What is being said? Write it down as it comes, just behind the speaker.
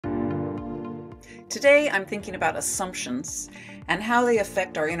Today, I'm thinking about assumptions and how they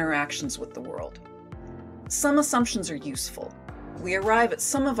affect our interactions with the world. Some assumptions are useful. We arrive at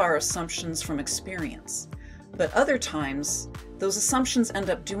some of our assumptions from experience, but other times, those assumptions end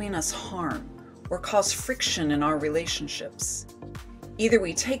up doing us harm or cause friction in our relationships. Either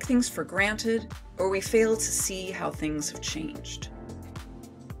we take things for granted or we fail to see how things have changed.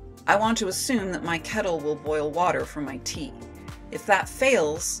 I want to assume that my kettle will boil water for my tea. If that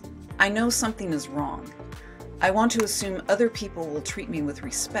fails, I know something is wrong. I want to assume other people will treat me with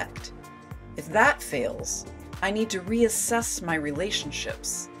respect. If that fails, I need to reassess my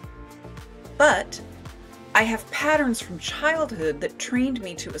relationships. But I have patterns from childhood that trained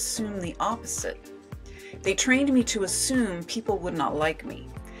me to assume the opposite. They trained me to assume people would not like me,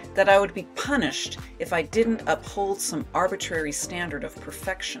 that I would be punished if I didn't uphold some arbitrary standard of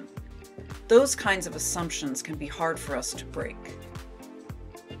perfection. Those kinds of assumptions can be hard for us to break.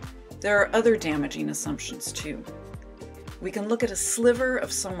 There are other damaging assumptions too. We can look at a sliver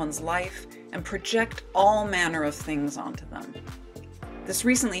of someone's life and project all manner of things onto them. This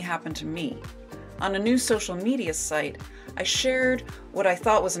recently happened to me. On a new social media site, I shared what I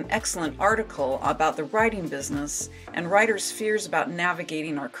thought was an excellent article about the writing business and writers' fears about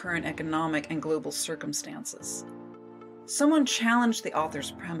navigating our current economic and global circumstances. Someone challenged the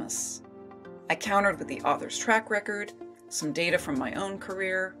author's premise. I countered with the author's track record, some data from my own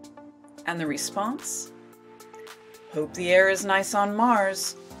career, and the response? Hope the air is nice on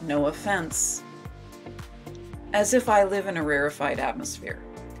Mars, no offense. As if I live in a rarefied atmosphere.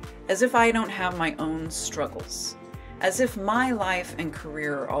 As if I don't have my own struggles. As if my life and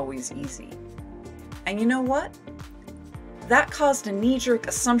career are always easy. And you know what? That caused a knee-jerk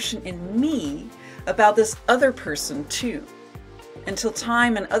assumption in me about this other person too, until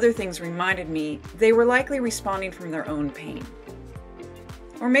time and other things reminded me they were likely responding from their own pain.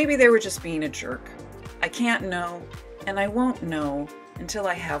 Or maybe they were just being a jerk. I can't know, and I won't know until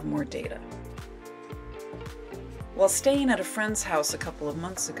I have more data. While staying at a friend's house a couple of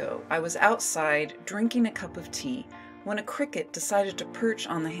months ago, I was outside drinking a cup of tea when a cricket decided to perch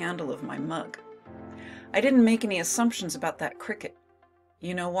on the handle of my mug. I didn't make any assumptions about that cricket.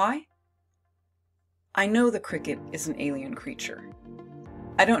 You know why? I know the cricket is an alien creature.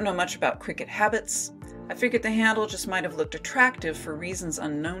 I don't know much about cricket habits. I figured the handle just might have looked attractive for reasons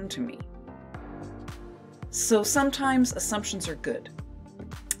unknown to me. So sometimes assumptions are good.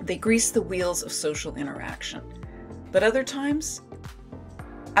 They grease the wheels of social interaction. But other times,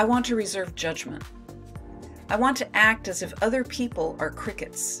 I want to reserve judgment. I want to act as if other people are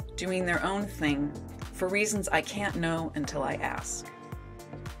crickets, doing their own thing for reasons I can't know until I ask.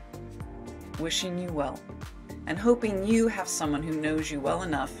 Wishing you well, and hoping you have someone who knows you well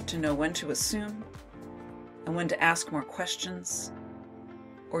enough to know when to assume and when to ask more questions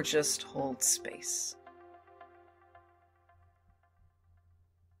or just hold space.